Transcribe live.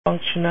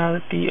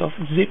functionality of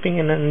zipping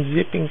and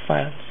unzipping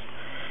files,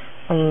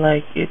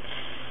 unlike its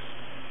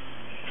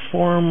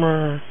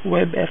former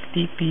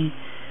WebFTP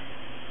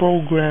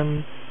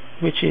program,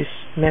 which is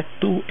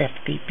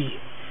Net2FTP.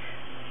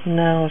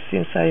 Now,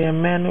 since I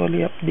am manually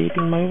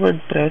updating my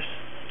WordPress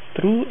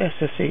through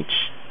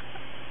SSH,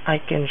 I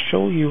can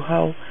show you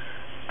how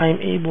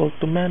I'm able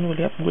to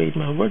manually upgrade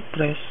my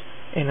WordPress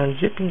and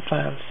unzipping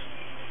files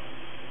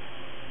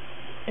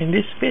in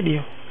this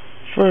video.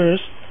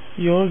 First,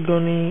 you're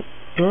going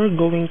to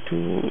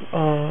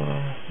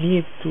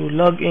need to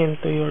log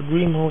into your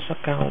Dreamhost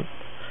account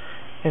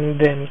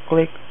and then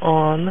click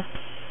on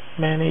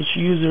Manage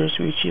Users,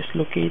 which is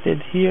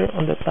located here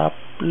on the top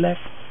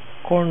left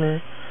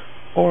corner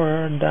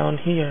or down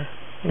here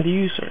in the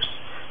users.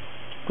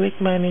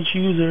 Click Manage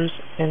Users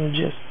and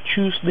just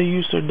choose the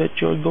user that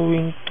you're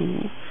going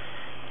to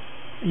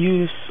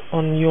use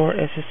on your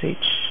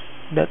SSH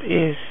that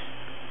is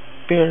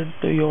paired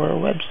to your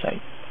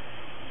website.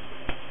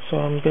 So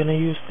I'm gonna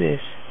use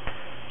this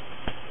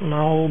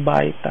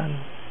Maobaitan.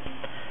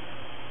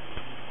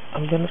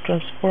 I'm gonna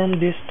transform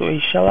this to a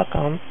shell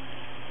account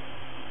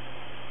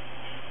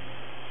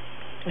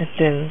and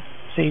then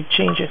save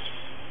changes.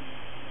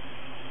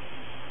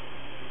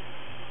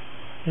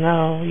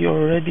 Now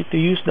you're ready to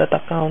use that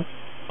account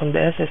on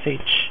the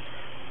SSH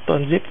to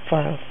unzip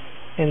files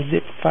and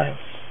zip files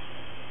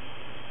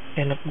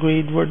and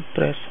upgrade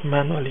WordPress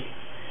manually.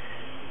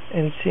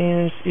 And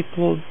since it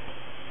will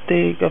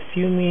take a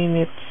few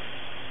minutes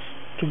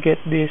to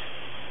get this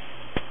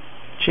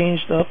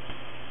changed up,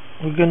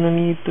 we're gonna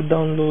need to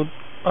download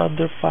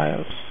other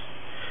files.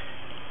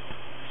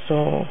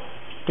 So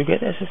to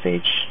get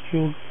SSH,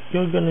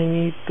 you're gonna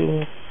need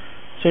to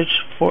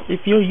search for,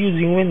 if you're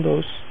using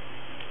Windows,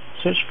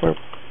 search for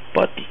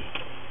PuTTY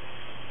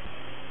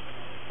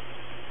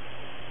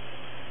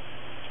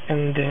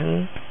and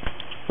then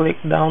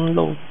click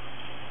download.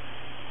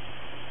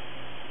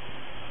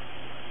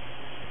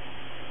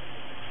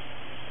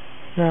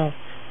 Now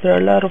there are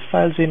a lot of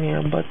files in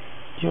here, but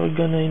you're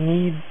gonna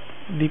need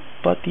the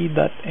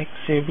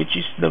putty.exe, which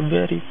is the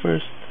very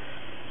first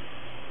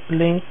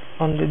link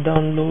on the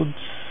downloads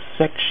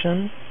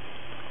section.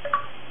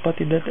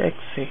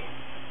 Putty.exe.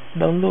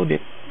 Download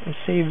it and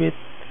save it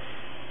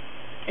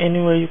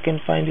anywhere you can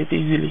find it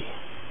easily.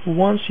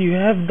 Once you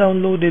have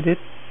downloaded it,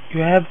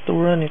 you have to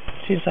run it.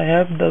 Since I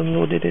have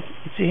downloaded it,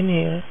 it's in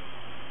here.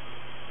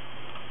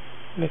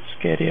 Let's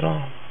get it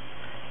on.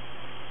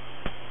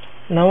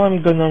 Now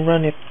I'm gonna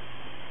run it.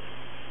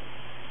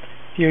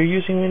 If you're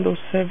using Windows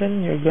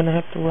 7, you're gonna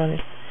have to run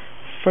it.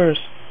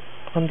 First,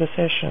 on the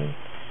session,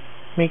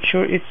 make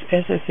sure it's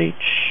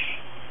SSH,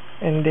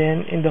 and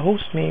then in the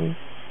host name,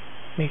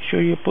 make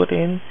sure you put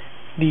in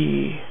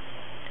the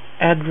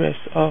address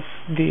of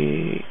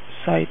the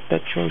site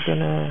that you're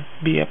gonna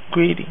be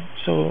upgrading.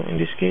 So in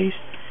this case,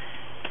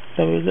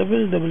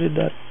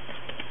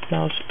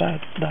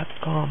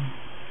 www.mousepad.com.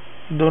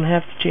 Don't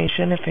have to change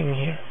anything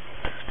here.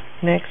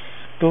 Next,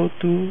 go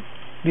to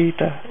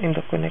data in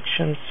the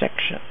connection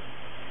section.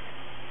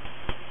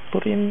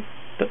 Put in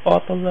the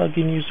auto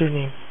login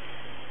username,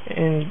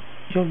 and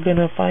you're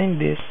gonna find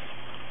this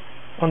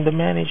on the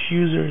manage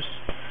users.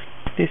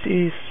 This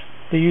is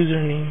the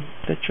username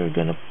that you're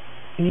gonna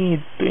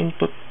need to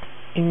input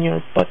in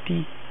your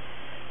PuTTY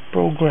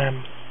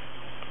program.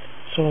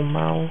 So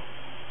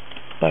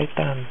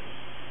Maobaitan,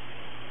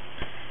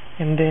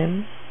 and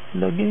then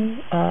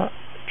login,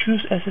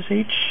 choose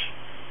SSH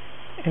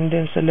and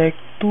then select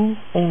to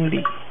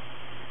only,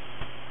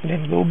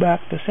 then go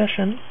back to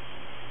session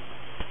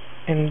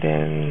and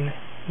then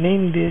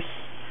name this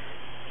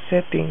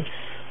settings,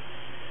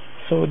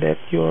 so that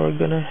you're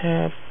gonna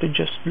have to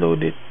just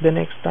load it the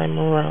next time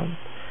around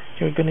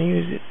you're gonna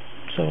use it.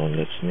 So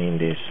let's name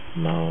this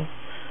Maobaitan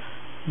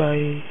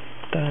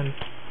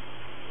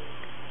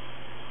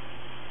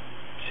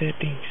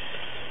settings,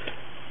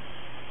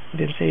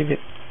 then save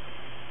it.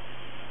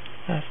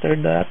 After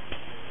that,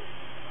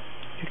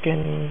 you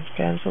can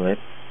cancel it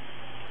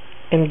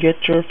and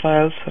get your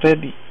files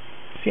ready.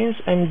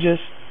 Since I'm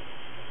just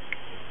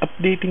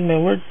updating my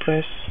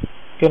WordPress,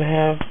 you're gonna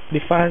have the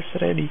files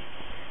ready.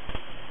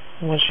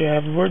 Once you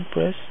have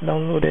WordPress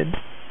downloaded,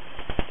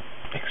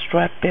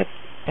 extract it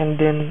and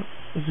then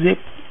zip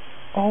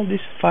all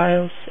these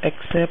files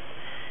except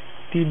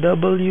the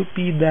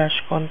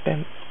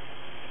WP-content.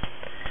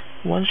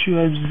 Once you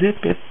have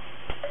zipped it,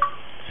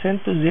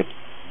 send to zip,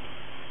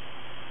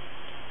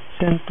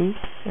 send to,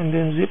 and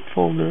then zip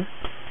folder,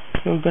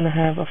 you're gonna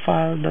have a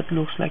file that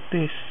looks like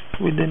this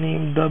with the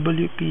name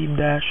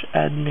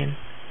WP-admin.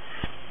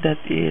 That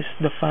is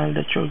the file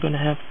that you're gonna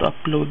have to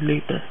upload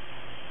later.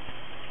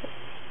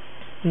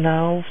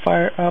 Now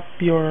fire up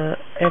your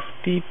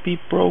FTP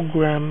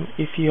program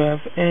if you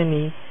have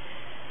any.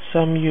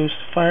 Some use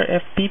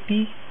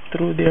FireFTP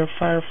through their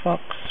Firefox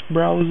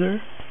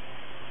browser,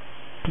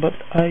 but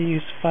I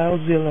use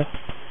FileZilla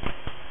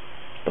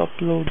to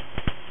upload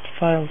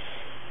files.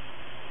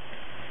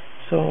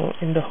 So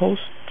in the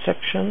host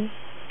section,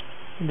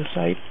 the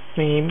site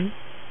name,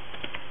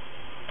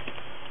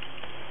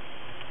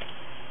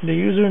 the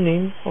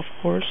username, of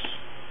course,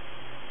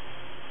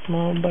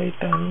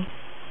 Maubaytan,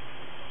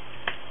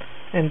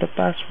 and the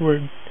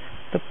password.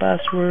 The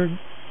password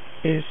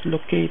is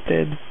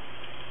located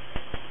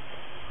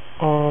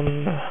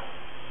on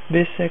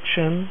this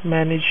section,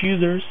 manage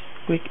users.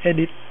 Click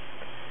edit,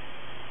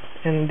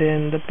 and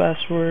then the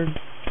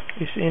password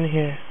is in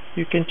here.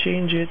 You can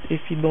change it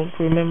if you don't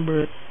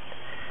remember it.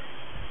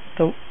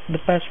 The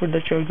password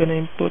that you're gonna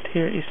input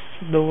here is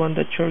the one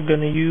that you're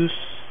gonna use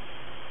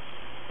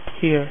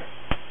here.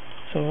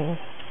 So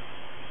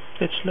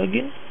let's log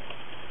in.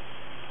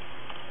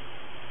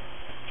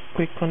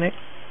 Quick connect.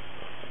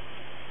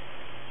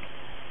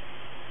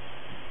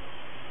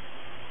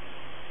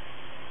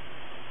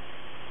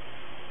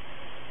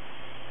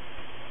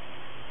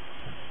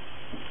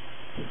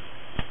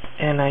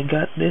 And I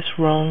got this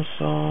wrong,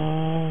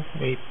 so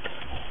wait.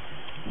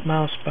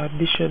 Mousepad,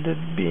 this should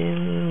have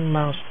been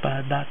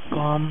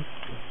mousepad.com.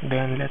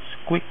 Then let's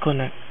quick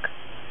connect.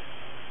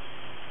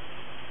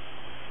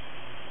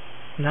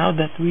 Now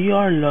that we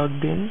are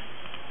logged in,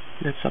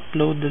 let's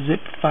upload the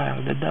zip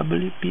file, the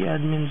WP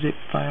admin zip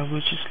file,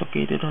 which is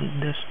located on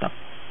the desktop.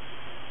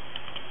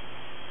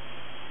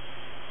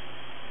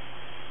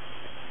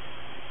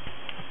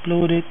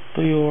 Upload it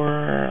to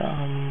your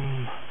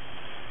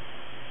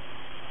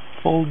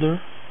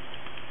folder,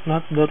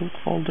 not the root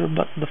folder,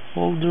 but the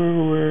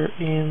folder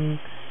wherein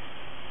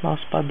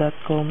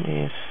mousepad.com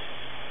is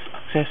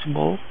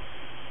accessible.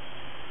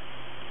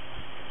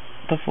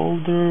 The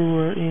folder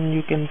wherein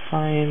you can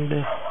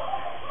find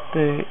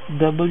the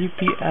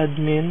WP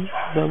admin,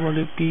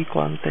 WP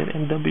content,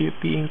 and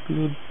WP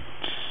includes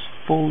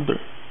folder.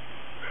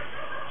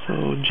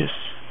 So just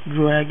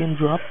drag and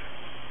drop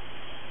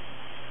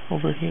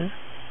over here,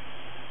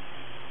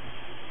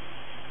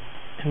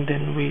 and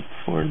then wait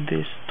for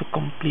this to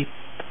complete.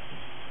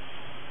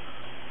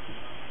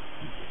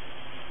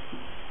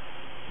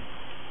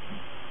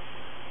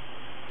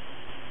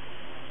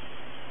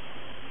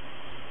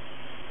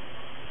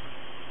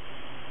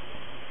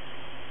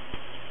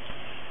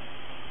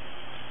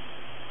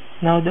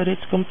 Now that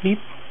it's complete,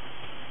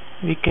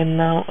 we can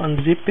now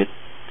unzip it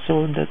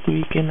so that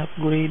we can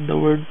upgrade the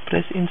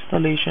WordPress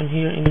installation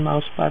here in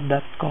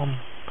mousepad.com.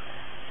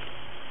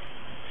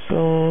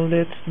 So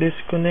let's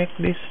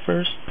disconnect this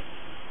first,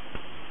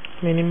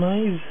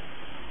 minimize,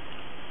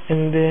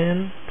 and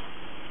then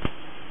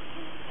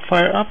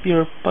fire up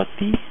your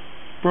PuTTY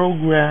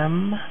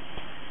program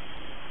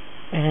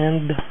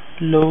and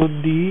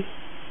load the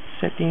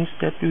settings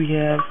that we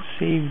have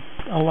saved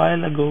a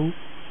while ago.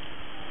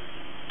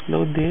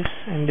 Load this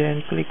and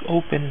then click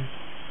open.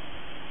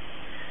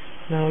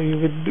 Now you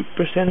would be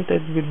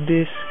presented with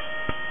this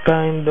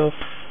kind of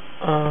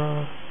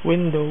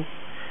window.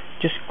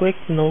 Just click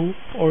no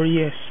or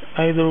yes,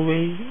 either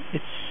way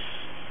it's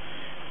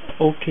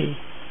okay,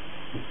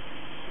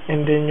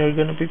 and then you're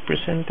gonna be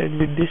presented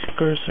with this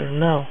cursor.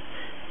 Now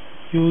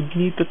you would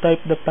need to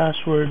type the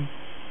password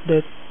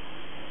that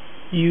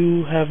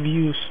you have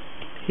used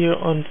here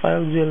on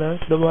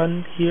FileZilla, the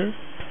one here,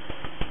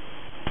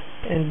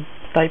 and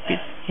type it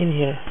in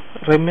here.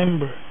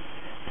 Remember,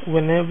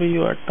 whenever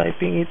you are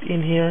typing it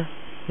in here,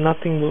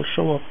 nothing will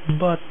show up,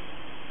 but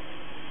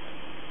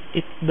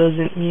it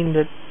doesn't mean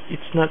that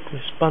it's not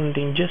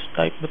responding. Just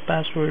type the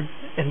password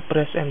and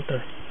press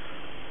enter.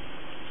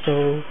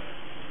 So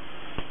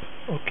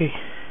okay,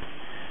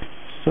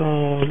 so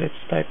let's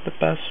type the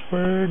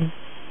password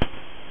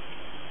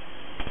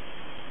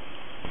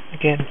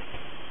again.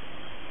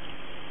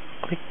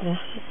 Click one.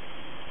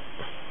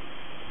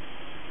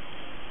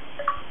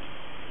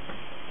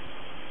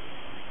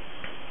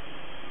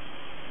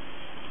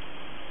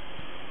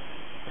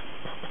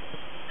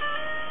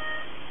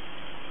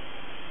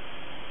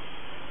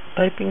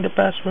 Typing the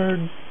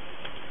password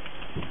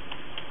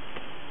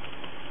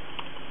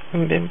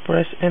and then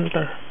press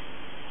enter.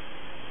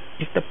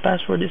 If the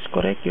password is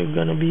correct, you're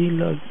gonna be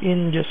logged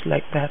in just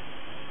like that.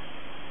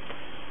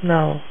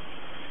 Now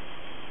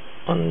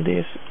on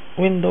this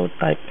window,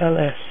 type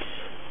ls.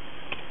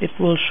 It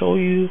will show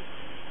you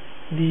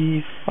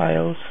the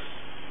files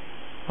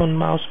on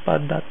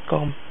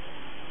mousepad.com,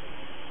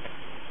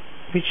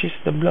 which is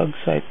the blog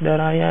site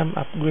that I am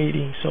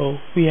upgrading. So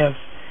we have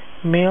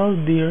mail,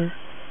 dir,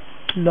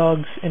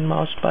 logs, and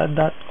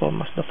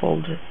mousepad.com as the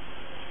folder.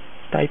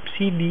 Type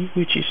cd,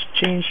 which is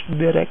changed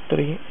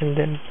directory, and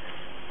then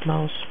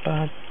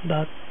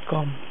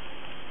mousepad.com,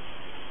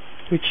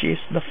 which is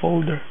the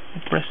folder,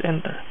 and press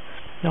enter.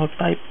 Now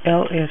type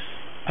ls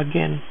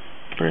again,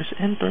 press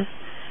enter.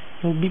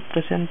 You'll be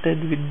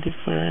presented with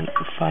different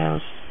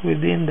files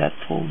within that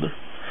folder.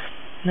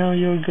 Now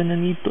you're gonna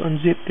need to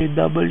unzip the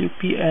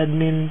WP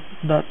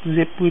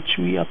admin.zip, which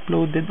we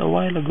uploaded a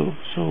while ago.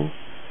 So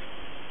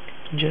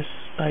just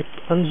type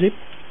unzip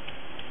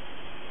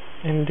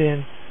and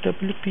then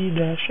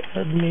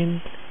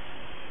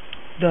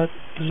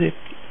wp-admin.zip,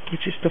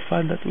 which is the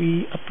file that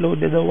we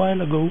uploaded a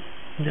while ago,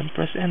 and then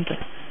press enter.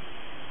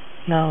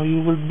 Now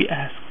you will be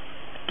asked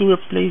to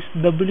replace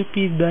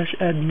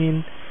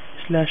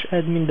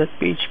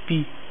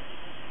wp-admin/admin.php.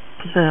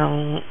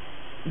 Now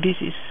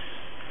this is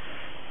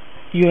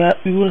you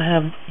will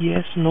have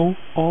yes, no,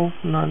 all,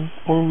 none,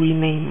 or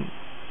rename.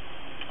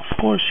 Of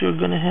course, you're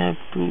gonna have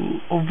to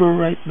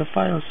overwrite the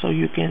file so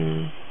you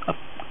can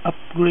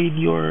upgrade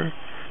your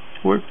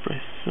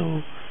WordPress.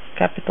 So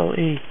capital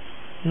A,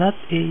 not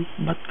A,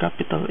 but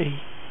capital A.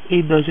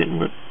 A doesn't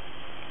work.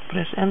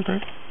 Press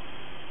enter,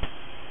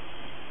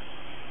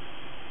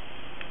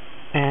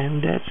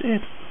 and that's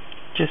it.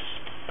 Just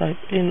type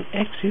in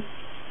exit,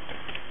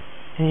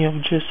 and you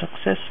have just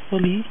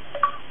successfully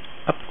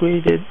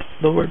upgraded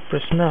the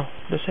WordPress. Now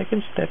the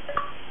second step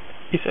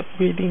is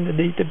upgrading the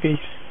database.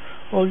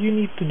 All you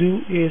need to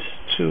do is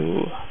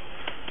to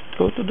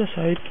go to the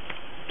site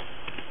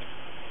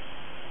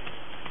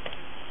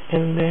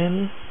and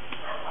then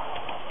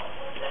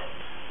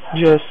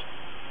just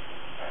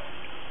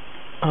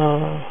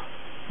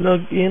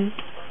log in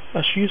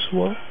as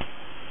usual,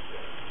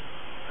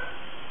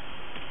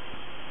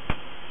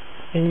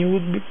 and you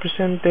would be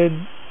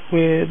presented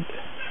with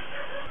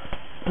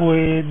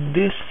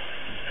this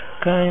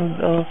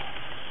kind of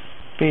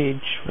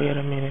page. Wait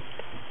a minute.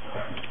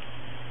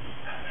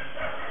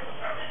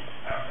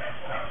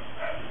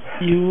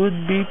 You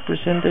would be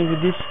presented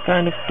with this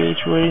kind of page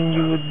wherein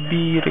you would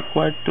be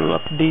required to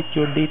update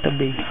your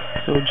database.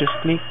 So just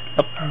click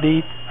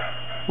update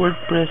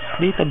WordPress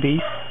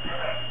database,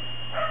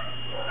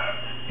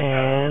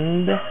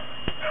 and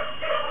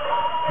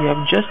you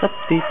have just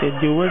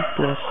updated your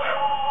WordPress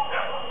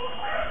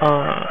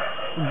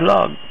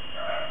blog.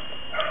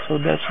 So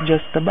that's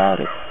just about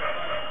it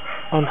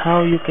on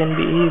how you can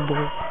be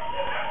able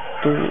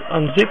to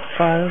unzip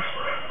files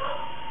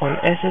on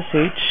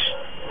SSH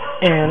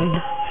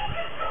and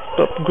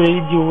to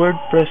upgrade your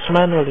WordPress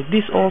manually.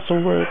 This also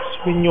works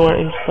when you are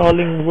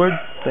installing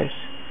WordPress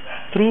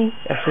through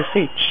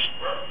SSH.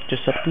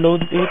 Just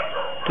upload it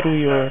through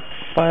your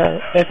file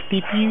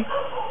FTP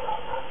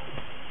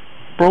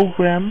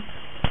program,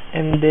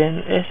 and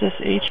then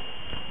SSH,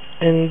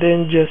 and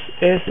then just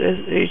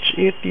SSH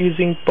it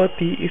using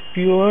PuTTY if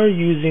you are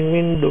using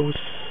Windows.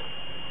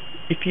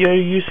 If you are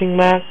using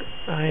Mac,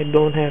 I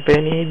don't have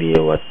any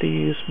idea what to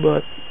use,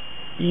 but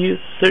you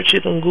search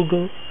it on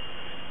Google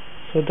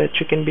so that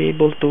you can be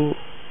able to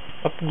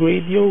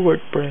upgrade your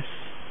WordPress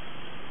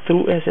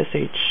through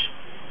SSH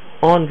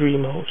on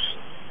Dreamhost.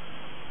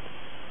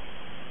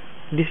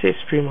 This is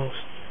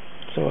Dreamhost.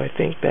 So I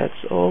think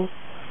that's all.